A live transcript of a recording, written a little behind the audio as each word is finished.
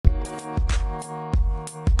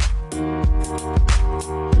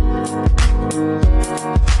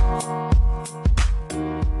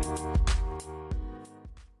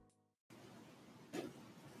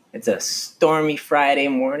It's a stormy Friday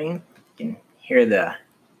morning. You can hear the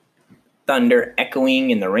thunder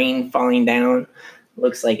echoing and the rain falling down.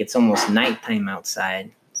 Looks like it's almost nighttime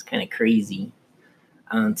outside. It's kind of crazy.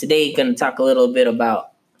 Today, going to talk a little bit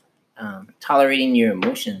about tolerating your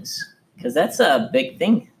emotions, because that's a big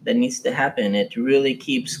thing that needs to happen. It really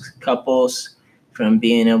keeps couples from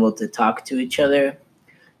being able to talk to each other.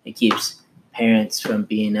 It keeps parents from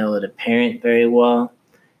being able to parent very well,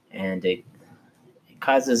 and it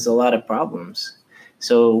causes a lot of problems.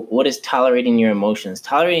 So what is tolerating your emotions?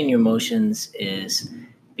 Tolerating your emotions is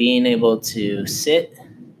being able to sit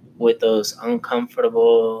with those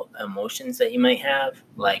uncomfortable emotions that you might have,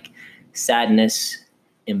 like sadness,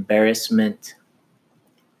 embarrassment,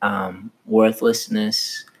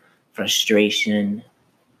 worthlessness, frustration,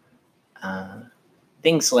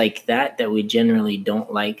 things like that we generally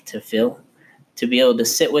don't like to feel, to be able to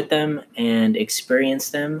sit with them and experience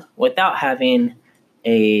them without having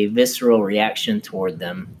a visceral reaction toward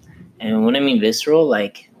them. And when I mean visceral,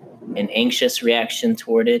 like an anxious reaction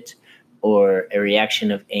toward it or a reaction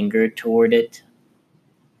of anger toward it.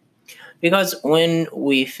 Because when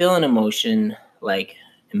we feel an emotion like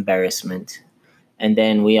embarrassment, and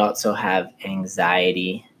then we also have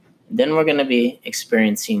anxiety, then we're going to be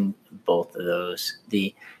experiencing both of those,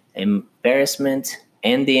 the embarrassment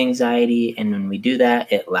and the anxiety. And when we do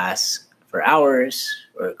that, it lasts for hours,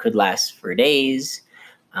 or it could last for days.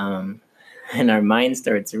 And our mind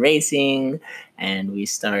starts racing, and we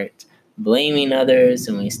start blaming others,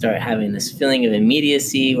 and we start having this feeling of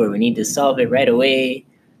immediacy where we need to solve it right away.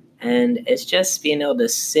 And it's just being able to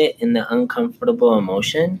sit in the uncomfortable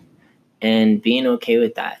emotion and being okay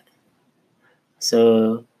with that.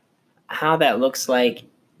 So how that looks like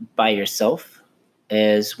by yourself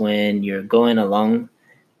is when you're going along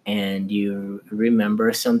and you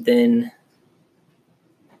remember something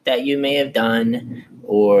that you may have done,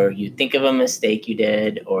 or you think of a mistake you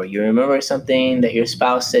did, or you remember something that your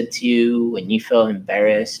spouse said to you when you felt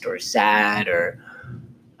embarrassed or sad or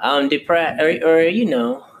depressed, or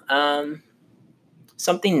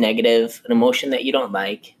something negative, an emotion that you don't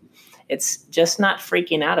like. It's just not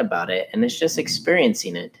freaking out about it, and it's just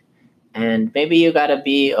experiencing it. And maybe you gotta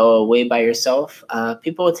be away by yourself.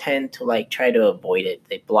 People tend to try to avoid it.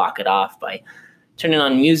 They block it off by turning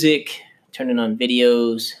on music, turning on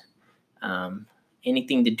videos,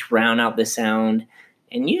 anything to drown out the sound.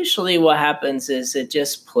 And usually what happens is it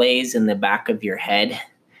just plays in the back of your head.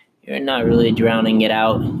 You're not really drowning it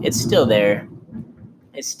out. It's still there.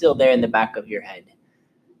 It's still there in the back of your head.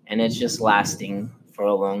 And it's just lasting for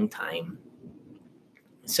a long time.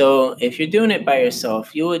 So if you're doing it by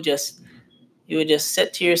yourself, you would just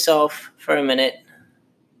sit to yourself for a minute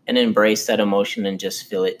and embrace that emotion and just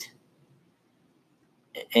feel it.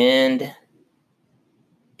 And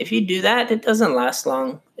if you do that, it doesn't last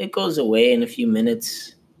long. It goes away in a few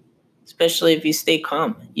minutes, especially if you stay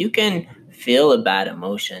calm. You can feel a bad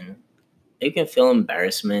emotion. You can feel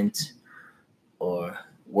embarrassment or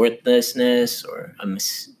worthlessness or a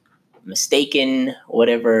mistaken,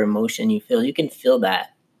 whatever emotion you feel. You can feel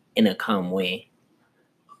that in a calm way.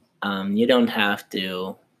 You don't have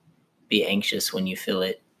to be anxious when you feel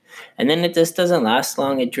it. And then it just doesn't last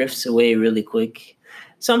long. It drifts away really quick.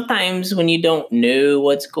 Sometimes when you don't know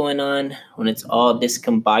what's going on, when it's all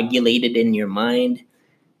discombobulated in your mind,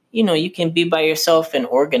 you can be by yourself and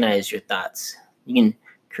organize your thoughts. You can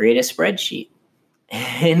create a spreadsheet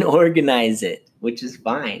and organize it, which is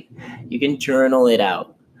fine. You can journal it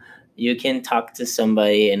out. You can talk to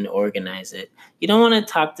somebody and organize it. You don't want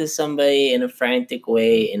to talk to somebody in a frantic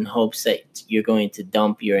way in hopes that you're going to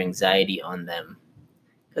dump your anxiety on them,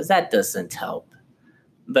 because that doesn't help.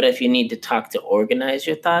 But if you need to talk to organize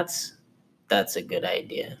your thoughts, that's a good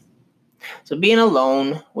idea. So being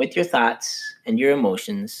alone with your thoughts and your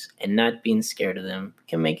emotions and not being scared of them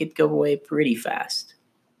can make it go away pretty fast.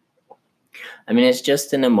 I mean, it's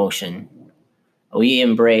just an emotion. We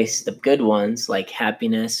embrace the good ones like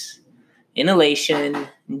happiness, elation,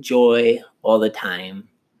 joy all the time.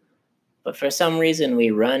 But for some reason,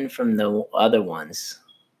 we run from the other ones,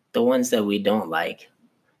 the ones that we don't like.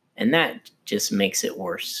 And that just makes it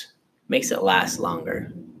worse, makes it last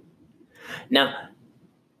longer. Now,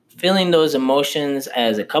 feeling those emotions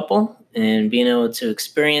as a couple and being able to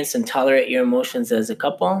experience and tolerate your emotions as a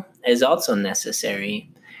couple is also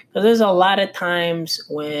necessary. Because there's a lot of times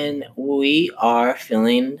when we are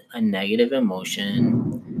feeling a negative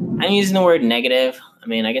emotion. I'm using the word negative. I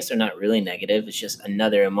mean, I guess they're not really negative. It's just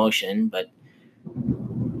another emotion, but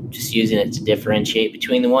just using it to differentiate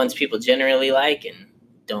between the ones people generally like and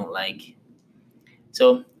don't like.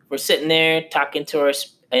 So we're sitting there talking to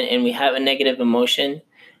and we have a negative emotion.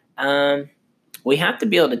 We have to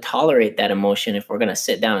be able to tolerate that emotion if we're going to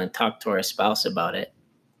sit down and talk to our spouse about it.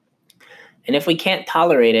 And if we can't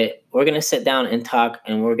tolerate it, we're going to sit down and talk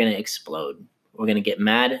and we're going to explode. We're going to get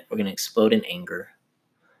mad. We're going to explode in anger.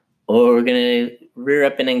 Or we're going to rear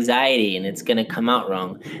up in anxiety and it's going to come out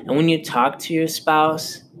wrong. And when you talk to your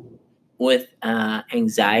spouse with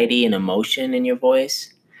anxiety and emotion in your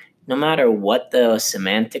voice, no matter what the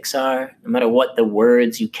semantics are, no matter what the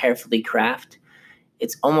words you carefully craft,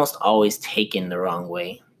 it's almost always taken the wrong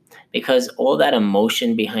way because all that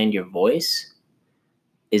emotion behind your voice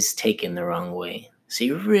is taken the wrong way. So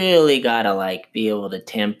you really gotta be able to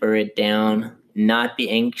temper it down, not be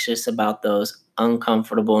anxious about those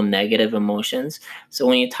uncomfortable negative emotions. So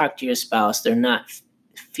when you talk to your spouse, they're not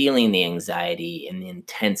feeling the anxiety and the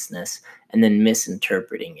intenseness and then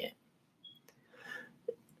misinterpreting it.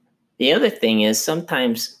 The other thing is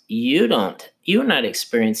sometimes you're not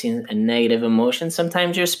experiencing a negative emotion.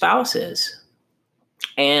 Sometimes your spouse is,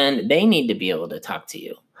 and they need to be able to talk to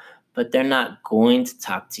you, but they're not going to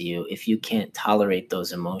talk to you if you can't tolerate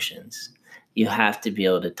those emotions. You have to be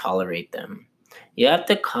able to tolerate them. You have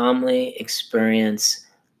to calmly experience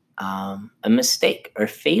a mistake or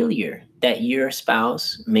failure that your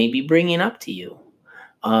spouse may be bringing up to you.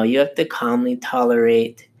 You have to calmly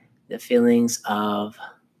tolerate the feelings of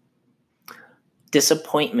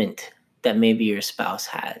disappointment that maybe your spouse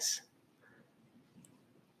has.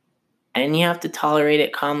 And you have to tolerate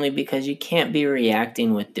it calmly because you can't be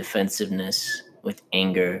reacting with defensiveness, with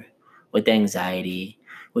anger, with anxiety,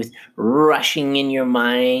 with rushing in your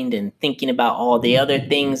mind and thinking about all the other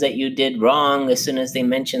things that you did wrong as soon as they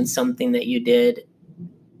mention something that you did,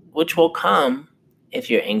 which will come if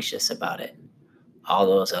you're anxious about it. All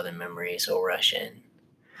those other memories will rush in.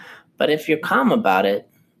 But if you're calm about it,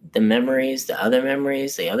 the memories, the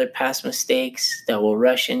other past mistakes that will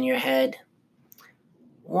rush in your head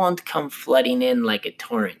won't come flooding in like a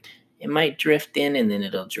torrent. It might drift in and then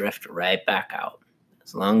it'll drift right back out,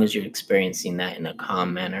 as long as you're experiencing that in a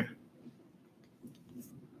calm manner.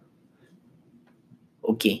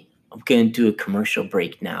 Okay, I'm going to do a commercial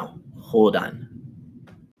break now. Hold on.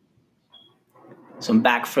 So I'm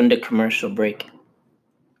back from the commercial break.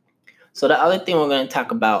 So the other thing we're going to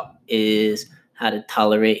talk about is how to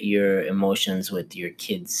tolerate your emotions with your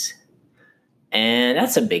kids. And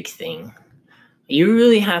that's a big thing. You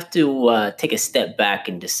really have to take a step back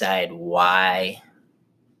and decide why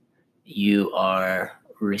you are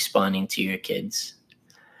responding to your kids.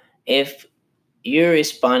 If you're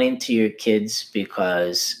responding to your kids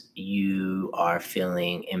because you are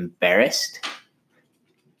feeling embarrassed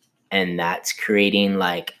and that's creating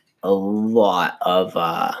a lot of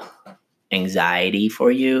anxiety for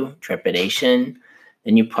you, trepidation,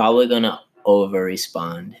 then you're probably going to over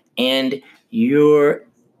respond. And your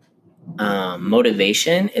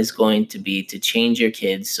motivation is going to be to change your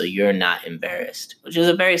kids so you're not embarrassed, which is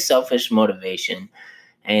a very selfish motivation.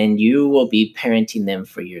 And you will be parenting them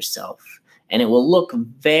for yourself. And it will look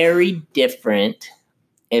very different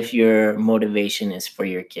if your motivation is for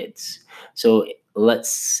your kids. So let's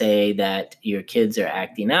say that your kids are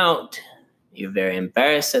acting out. You're very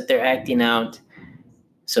embarrassed that they're acting out.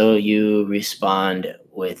 So you respond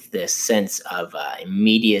with this sense of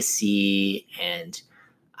immediacy and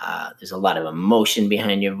there's a lot of emotion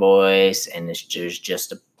behind your voice, and there's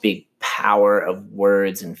just a big power of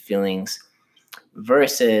words and feelings.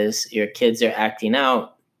 Versus your kids are acting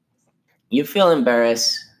out, you feel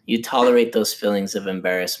embarrassed, you tolerate those feelings of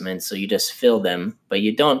embarrassment, so you just feel them, but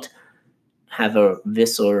you don't have a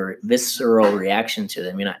visceral reaction to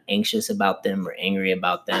them. You're not anxious about them or angry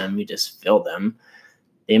about them, you just feel them.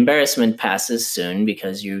 The embarrassment passes soon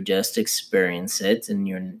because you just experience it and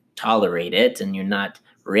you tolerate it and you're not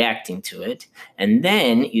reacting to it. And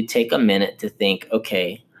then you take a minute to think,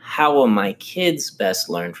 okay, how will my kids best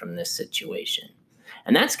learn from this situation?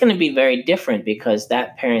 And that's going to be very different because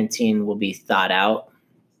that parenting will be thought out.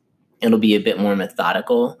 It'll be a bit more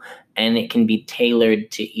methodical and it can be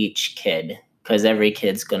tailored to each kid because every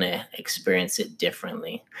kid's going to experience it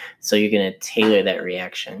differently. So you're going to tailor that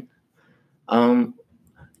reaction.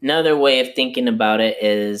 Another way of thinking about it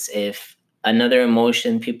is if another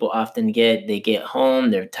emotion people often get, they get home,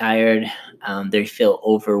 they're tired, they feel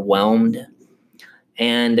overwhelmed,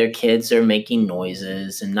 and their kids are making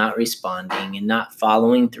noises and not responding and not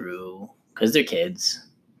following through because they're kids.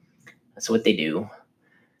 That's what they do.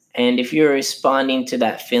 And if you're responding to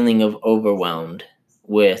that feeling of overwhelmed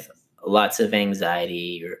with lots of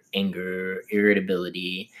anxiety or anger,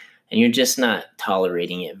 irritability, and you're just not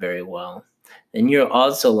tolerating it very well, then you're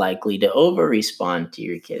also likely to over-respond to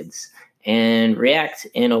your kids and react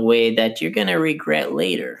in a way that you're going to regret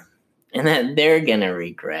later and that they're going to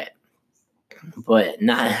regret. but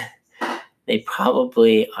not. They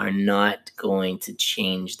probably are not going to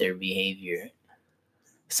change their behavior.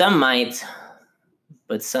 Some might,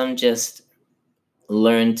 but some just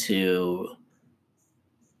learn to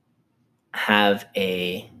have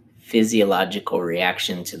a physiological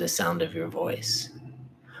reaction to the sound of your voice,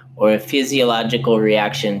 or a physiological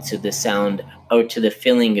reaction to the sound or to the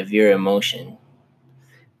feeling of your emotion,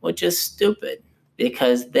 which is stupid,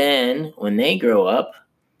 because then when they grow up,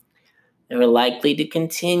 they're likely to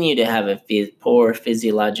continue to have a poor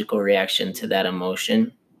physiological reaction to that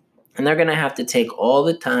emotion. And they're going to have to take all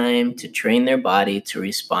the time to train their body to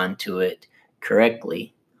respond to it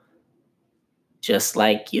correctly, just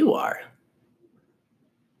like you are.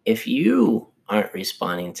 If you aren't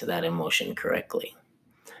responding to that emotion correctly,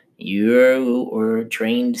 you were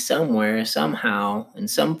trained somewhere, somehow, in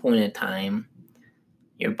some point in time,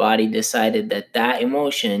 your body decided that that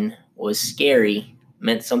emotion was scary,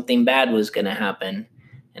 meant something bad was going to happen,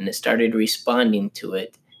 and it started responding to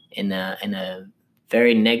it in a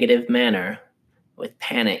very negative manner, with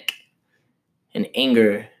panic and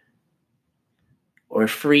anger or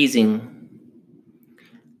freezing.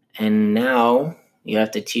 And now you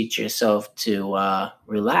have to teach yourself to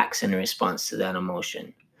relax in response to that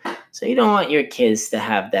emotion. So you don't want your kids to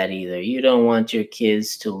have that either. You don't want your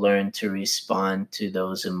kids to learn to respond to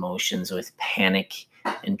those emotions with panic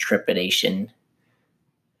and trepidation,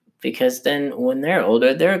 because then when they're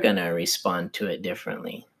older, they're going to respond to it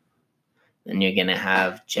differently. And you're going to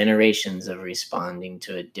have generations of responding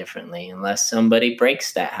to it differently unless somebody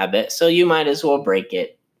breaks that habit. So you might as well break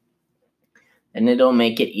it. And it'll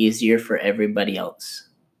make it easier for everybody else.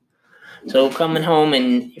 So coming home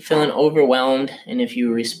and you're feeling overwhelmed, and if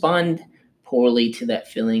you respond poorly to that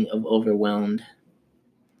feeling of overwhelmed,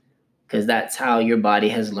 because that's how your body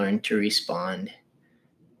has learned to respond,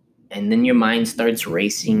 and then your mind starts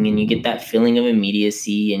racing and you get that feeling of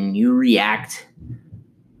immediacy and you react,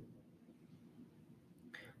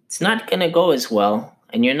 it's not going to go as well,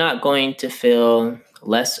 and you're not going to feel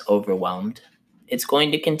less overwhelmed. It's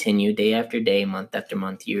going to continue day after day, month after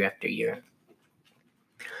month, year after year.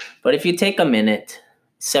 But if you take a minute,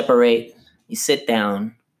 separate, you sit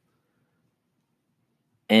down,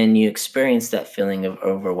 and you experience that feeling of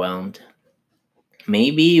overwhelmed,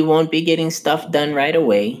 maybe you won't be getting stuff done right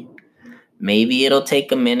away. Maybe it'll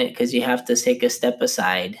take a minute because you have to take a step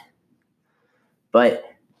aside. But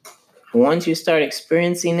once you start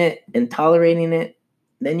experiencing it and tolerating it,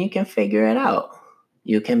 then you can figure it out.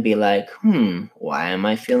 You can be like, why am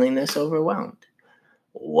I feeling this overwhelmed?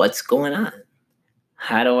 What's going on?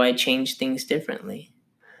 How do I change things differently?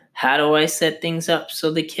 How do I set things up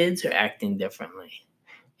so the kids are acting differently?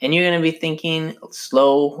 And you're going to be thinking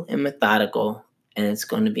slow and methodical, and it's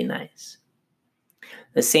going to be nice.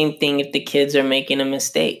 The same thing if the kids are making a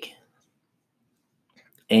mistake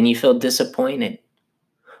and you feel disappointed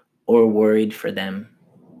or worried for them.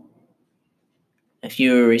 If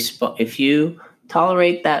you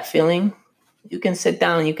tolerate that feeling, you can sit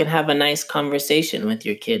down, you can have a nice conversation with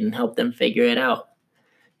your kid and help them figure it out.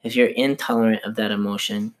 If you're intolerant of that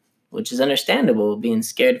emotion, which is understandable, being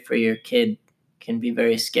scared for your kid can be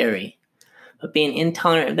very scary. But being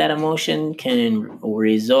intolerant of that emotion can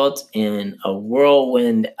result in a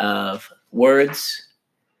whirlwind of words,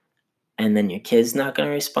 and then your kid's not going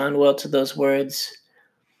to respond well to those words,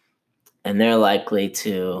 and they're likely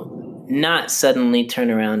to not suddenly turn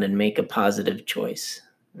around and make a positive choice.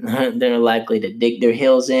 They're likely to dig their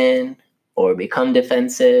heels in or become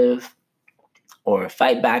defensive or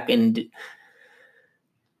fight back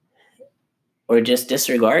or just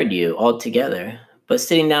disregard you altogether. But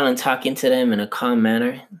sitting down and talking to them in a calm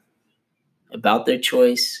manner about their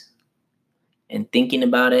choice and thinking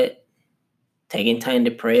about it, taking time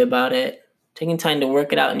to pray about it, taking time to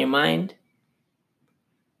work it out in your mind,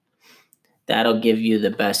 that'll give you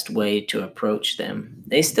the best way to approach them.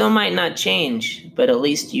 They still might not change, but at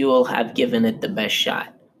least you will have given it the best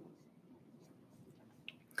shot.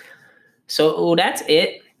 So that's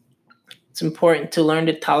it. It's important to learn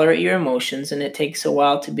to tolerate your emotions, and it takes a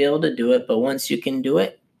while to be able to do it. But once you can do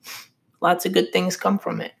it, lots of good things come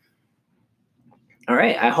from it. All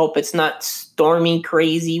right. I hope it's not stormy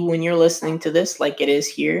crazy when you're listening to this like it is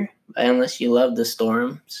here, unless you love the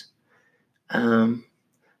storms.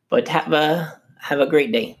 But have a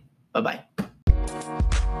great day. Bye-bye.